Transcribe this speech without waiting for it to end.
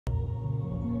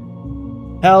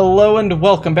Hello and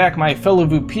welcome back, my fellow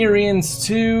Vooperians,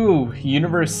 to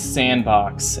Universe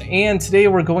Sandbox. And today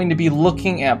we're going to be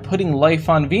looking at putting life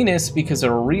on Venus because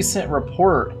a recent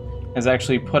report has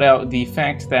actually put out the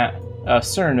fact that a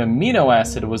certain amino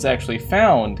acid was actually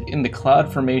found in the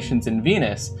cloud formations in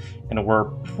Venus. And we're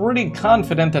pretty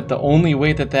confident that the only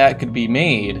way that that could be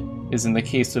made is in the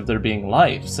case of there being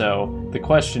life. So the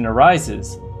question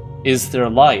arises, is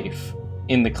there life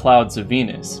in the clouds of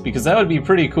Venus? Because that would be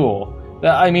pretty cool.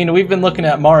 I mean, we've been looking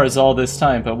at Mars all this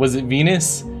time, but was it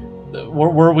Venus?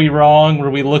 Were we wrong?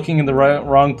 Were we looking in the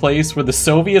wrong place? Were the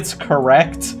Soviets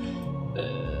correct?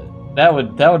 That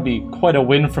would be quite a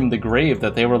win from the grave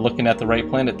that they were looking at the right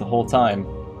planet the whole time.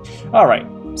 All right,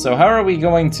 so how are we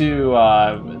going to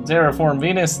terraform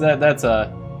Venus?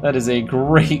 That is a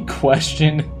great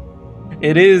question.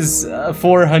 It is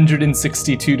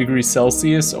 462 degrees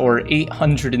Celsius or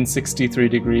 863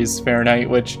 degrees Fahrenheit,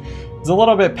 which is a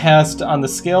little bit past on the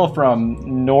scale from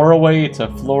Norway to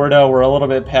Florida. We're a little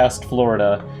bit past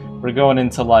Florida. We're going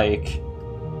into, like,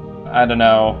 I don't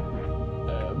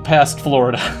know, past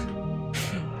Florida.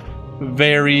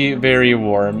 Very, very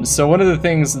warm. So one of the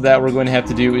things that we're going to have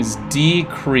to do is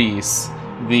decrease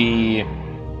the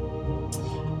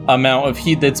amount of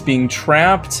heat that's being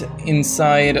trapped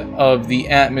inside of the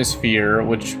atmosphere,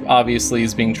 which obviously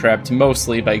is being trapped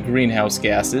mostly by greenhouse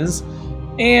gases.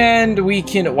 And we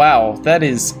can, wow, that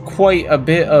is quite a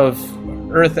bit of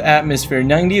Earth atmosphere,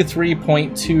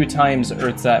 93.2 times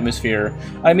Earth's atmosphere.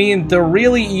 I mean, the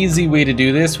really easy way to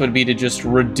do this would be to just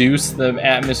reduce the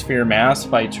atmosphere mass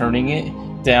by turning it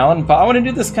down, but I want to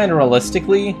do this kind of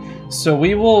realistically, so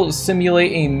we will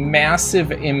simulate a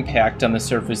massive impact on the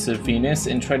surface of Venus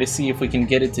and try to see if we can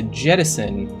get it to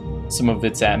jettison some of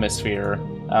its atmosphere.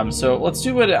 So let's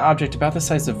do an object about the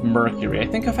size of Mercury. I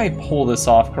think if I pull this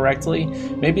off correctly,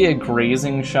 maybe a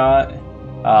grazing shot,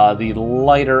 the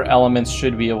lighter elements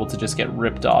should be able to just get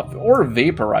ripped off, or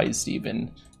vaporized even.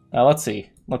 Let's see.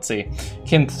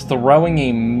 Can throwing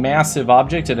a massive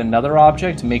object at another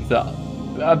object make the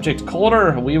object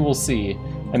colder? We will see.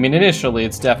 I mean, initially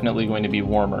it's definitely going to be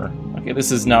warmer. Okay,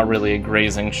 this is not really a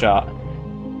grazing shot.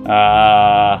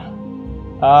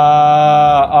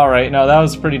 Alright, no, that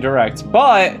was pretty direct.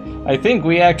 But I think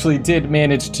we actually did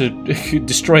manage to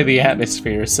destroy the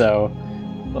atmosphere, so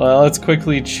let's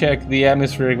quickly check the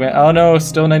atmospheric. Oh no,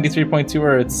 still 93.2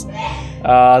 Earths.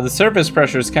 The surface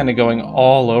pressure is kind of going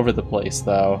all over the place,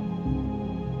 though.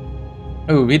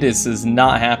 Ooh, Venus is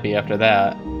not happy after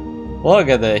that. Look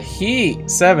at the heat,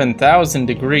 7,000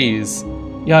 degrees.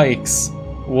 Yikes.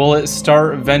 Will it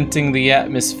start venting the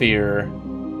atmosphere?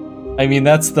 I mean,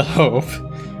 that's the hope.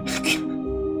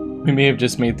 We may have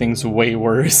just made things way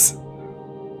worse.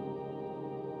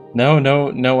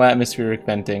 No atmospheric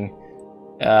venting.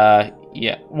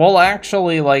 Yeah. Well,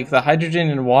 actually, like, the hydrogen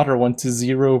and water went to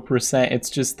 0%. It's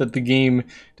just that the game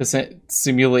doesn't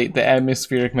simulate the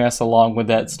atmospheric mass along with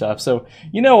that stuff. So,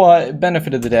 you know what?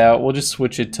 Benefit of the doubt. We'll just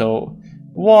switch it to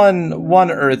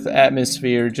one Earth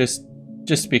atmosphere, just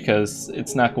because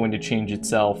it's not going to change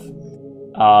itself.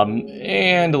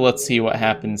 And let's see what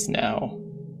happens now.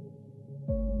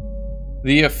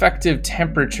 The effective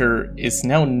temperature is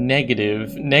now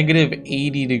negative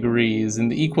 80 degrees,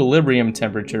 and the equilibrium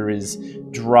temperature is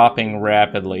dropping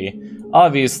rapidly.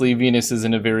 Obviously, Venus is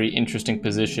in a very interesting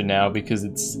position now because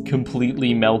it's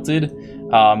completely melted.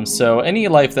 So any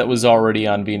life that was already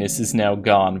on Venus is now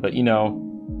gone, but you know,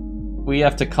 we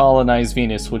have to colonize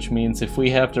Venus, which means if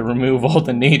we have to remove all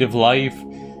the native life,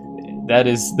 that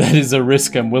is a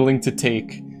risk I'm willing to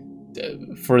take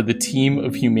for the team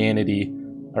of humanity.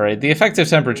 Alright, the effective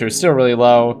temperature is still really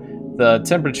low. The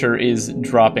temperature is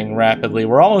dropping rapidly.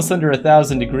 We're almost under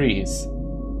 1,000 degrees.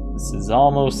 This is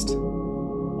almost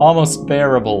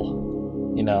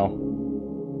bearable. You know,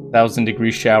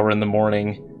 1,000-degree shower in the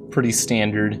morning. Pretty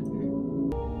standard.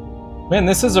 Man,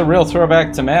 this is a real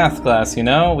throwback to math class, you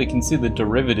know? We can see the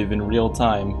derivative in real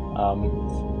time.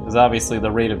 Because obviously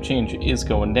the rate of change is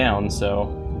going down,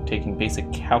 so if you're taking basic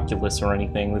calculus or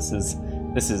anything, this is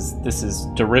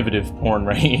derivative porn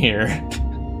right here.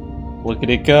 Look at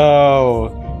it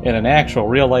go! In an actual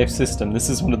real-life system, this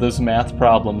is one of those math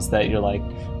problems that you're like,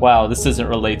 wow, this doesn't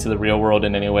relate to the real world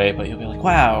in any way, but you'll be like,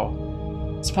 wow,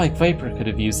 Spike Viper could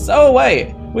have used this. Oh,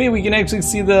 wait, we can actually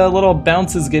see the little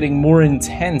bounces getting more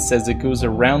intense as it goes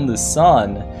around the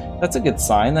sun. That's a good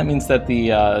sign. That means that the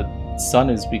sun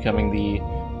is becoming the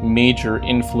major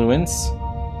influence.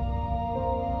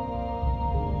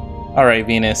 Alright,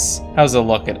 Venus, how's it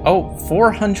looking? Oh,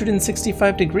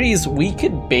 465 degrees. We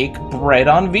could bake bread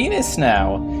on Venus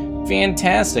now.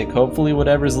 Fantastic. Hopefully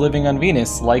whatever's living on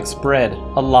Venus likes bread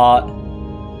a lot.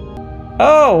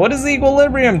 Oh, what is the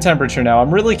equilibrium temperature now?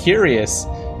 I'm really curious.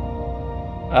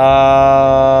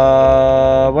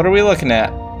 What are we looking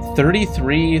at?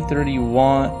 33,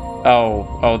 31.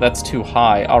 Oh, that's too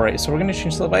high. All right, so we're gonna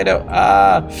change the albedo.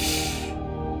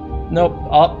 Nope.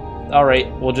 All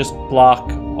right, we'll just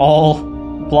block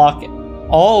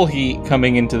all heat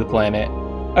coming into the planet.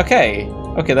 Okay,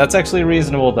 that's actually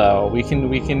reasonable though. We can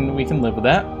live with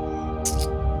that.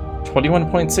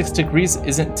 21.6 degrees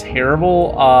isn't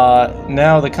terrible.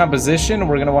 Now the composition,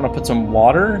 we're gonna want to put some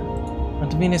water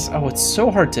onto Venus. Oh, it's so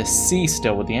hard to see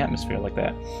still with the atmosphere like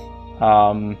that.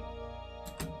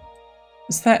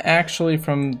 Is that actually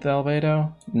from the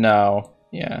albedo? No.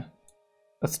 Yeah.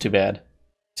 That's too bad.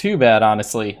 Too bad,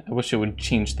 honestly. I wish it would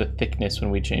change the thickness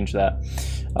when we change that.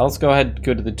 Let's go ahead and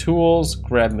go to the tools,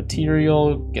 grab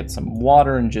material, get some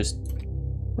water, and just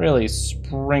really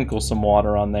sprinkle some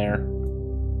water on there.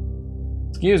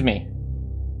 Excuse me,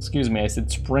 I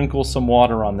said sprinkle some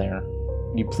water on there.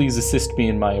 Can you please assist me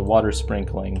in my water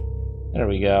sprinkling? There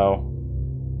we go.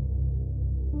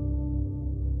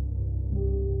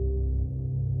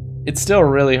 It's still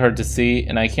really hard to see,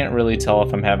 and I can't really tell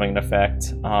if I'm having an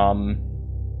effect.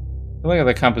 Look at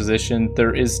the composition.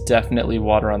 There is definitely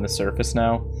water on the surface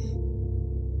now.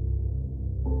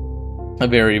 A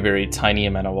very, very tiny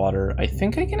amount of water. I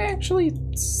think I can actually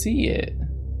see it.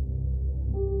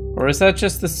 Or is that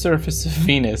just the surface of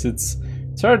Venus? It's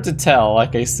hard to tell,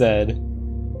 like I said.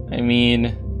 I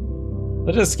mean,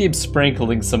 let's just keep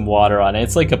sprinkling some water on it.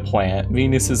 It's like a plant.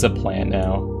 Venus is a plant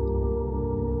now.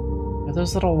 Are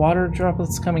those little water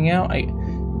droplets coming out?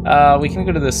 We can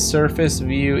go to the surface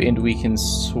view and we can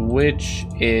switch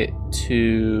it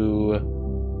to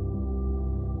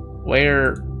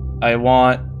where I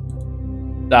want.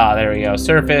 Ah, there we go.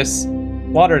 Surface,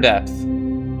 water depth.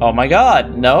 Oh my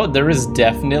god, no, there is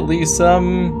definitely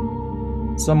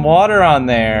some water on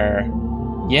there.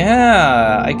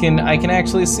 Yeah, I can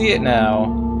actually see it now.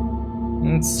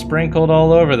 It's sprinkled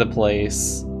all over the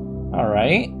place. All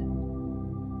right.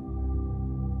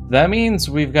 That means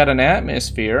we've got an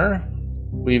atmosphere.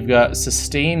 We've got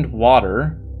sustained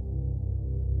water.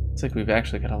 It's like we've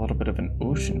actually got a little bit of an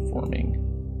ocean forming.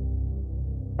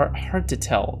 Hard to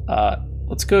tell.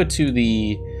 Let's go to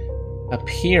the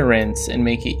appearance and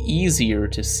make it easier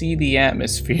to see the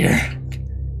atmosphere.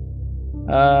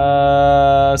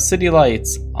 City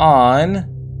lights on.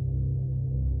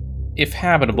 If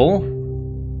habitable.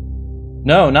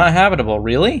 No, not habitable,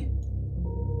 really?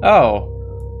 Oh,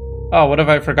 what have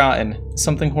I forgotten?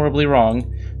 Something horribly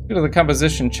wrong. Go to the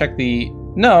composition, check the...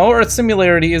 No, Earth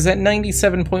similarity is at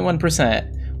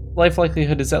 97.1%. Life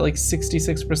likelihood is at like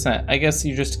 66%. I guess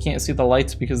you just can't see the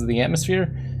lights because of the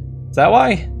atmosphere? Is that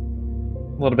why? A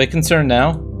little bit concerned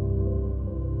now.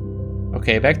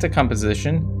 Okay, back to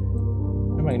composition.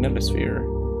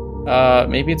 Magnetosphere.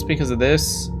 Maybe it's because of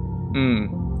this.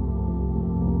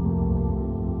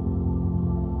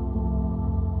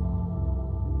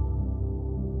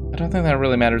 I don't think that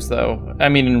really matters though. I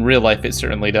mean, in real life it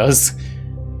certainly does.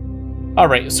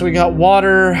 Alright, so we got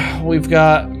water, we've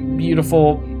got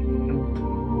beautifulness.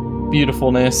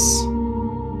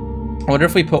 I wonder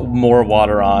if we put more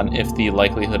water on if the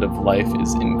likelihood of life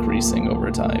is increasing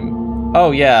over time. Oh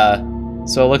yeah,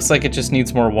 so it looks like it just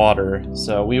needs more water.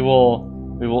 So we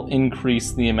will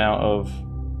increase the amount of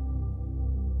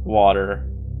water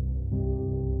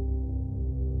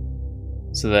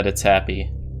so that it's happy.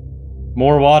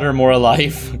 More water, more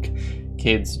life.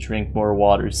 Kids, drink more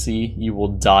water. See, you will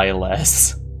die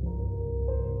less.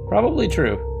 Probably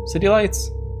true. City lights?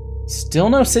 Still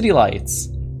no city lights.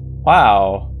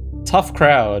 Wow. Tough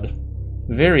crowd.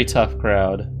 Very tough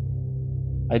crowd.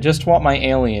 I just want my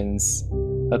aliens.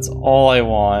 That's all I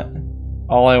want.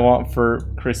 All I want for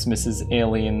Christmas is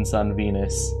aliens on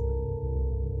Venus.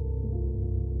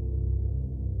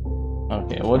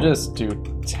 Okay, we'll just do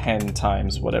 10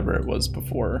 times whatever it was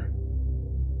before.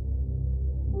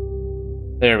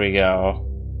 There we go.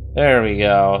 There we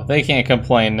go. They can't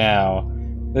complain now.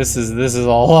 This is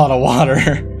a lot of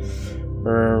water.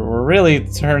 We're really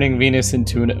turning Venus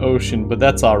into an ocean, but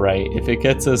that's alright. If it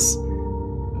gets us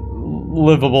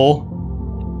livable,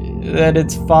 then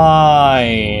it's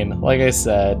fine. Like I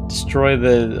said, destroy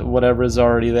the whatever's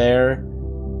already there.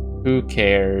 Who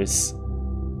cares?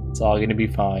 It's all gonna be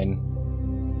fine.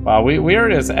 Wow, we are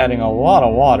just adding a lot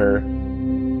of water.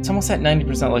 It's almost at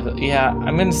 90% likely. Yeah,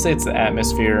 I'm gonna say it's the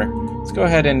atmosphere. Let's go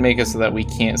ahead and make it so that we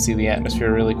can't see the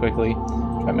atmosphere really quickly.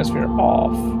 Atmosphere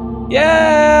off.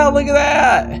 Yeah, look at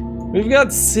that! We've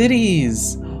got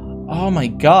cities! Oh my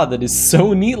god, that is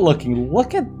so neat looking.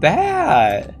 Look at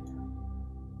that!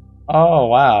 Oh,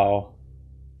 wow.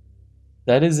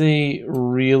 That is a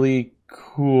really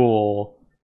cool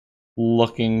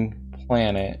looking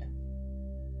planet.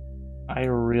 I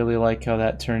really like how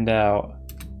that turned out.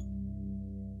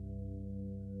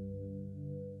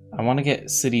 I want to get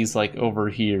cities like over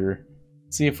here.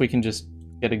 See if we can just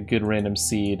get a good random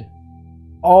seed.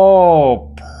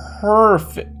 Oh,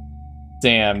 perfect.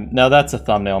 Damn, now that's a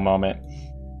thumbnail moment.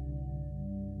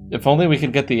 If only we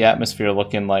could get the atmosphere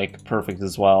looking like perfect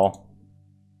as well.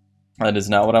 That is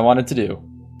not what I wanted to do.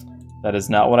 That is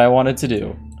not what I wanted to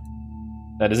do.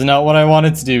 That is not what I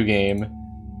wanted to do, game.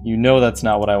 You know that's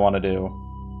not what I want to do.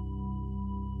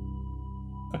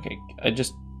 Okay, I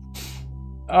just...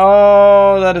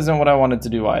 Oh, that isn't what I wanted to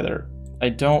do either. I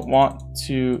don't want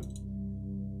to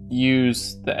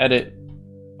use the edit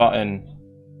button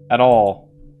at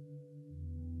all.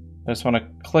 I just want to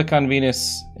click on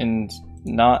Venus and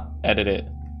not edit it.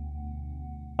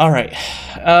 Alright.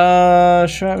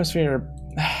 Show atmosphere.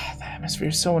 The atmosphere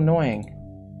is so annoying.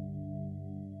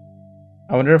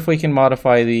 I wonder if we can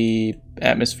modify the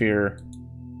atmosphere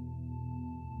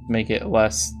to make it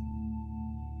less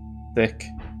thick.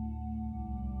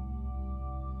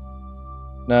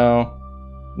 No.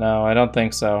 No, I don't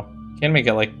think so. Can't make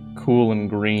it like cool and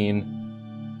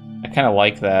green. I kind of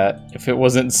like that. If it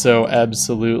wasn't so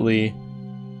absolutely...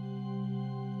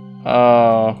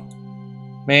 Oh,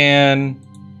 man.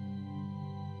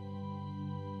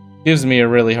 Gives me a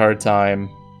really hard time.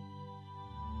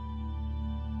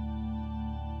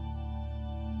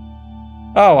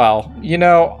 Oh well, you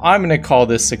know, I'm gonna call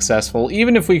this successful,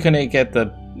 even if we couldn't get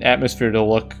the atmosphere to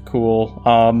look cool.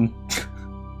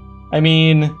 I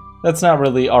mean, that's not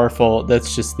really our fault,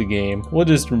 that's just the game. We'll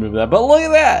just remove that. But look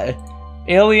at that!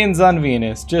 Aliens on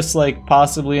Venus, just like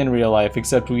possibly in real life,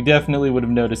 except we definitely would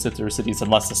have noticed if there were cities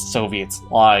unless the Soviets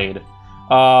lied.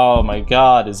 Oh my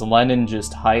god, is Lenin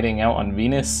just hiding out on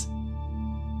Venus?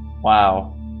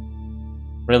 Wow.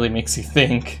 Really makes you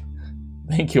think.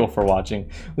 Thank you all for watching.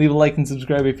 Leave a like and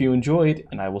subscribe if you enjoyed,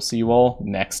 and I will see you all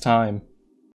next time.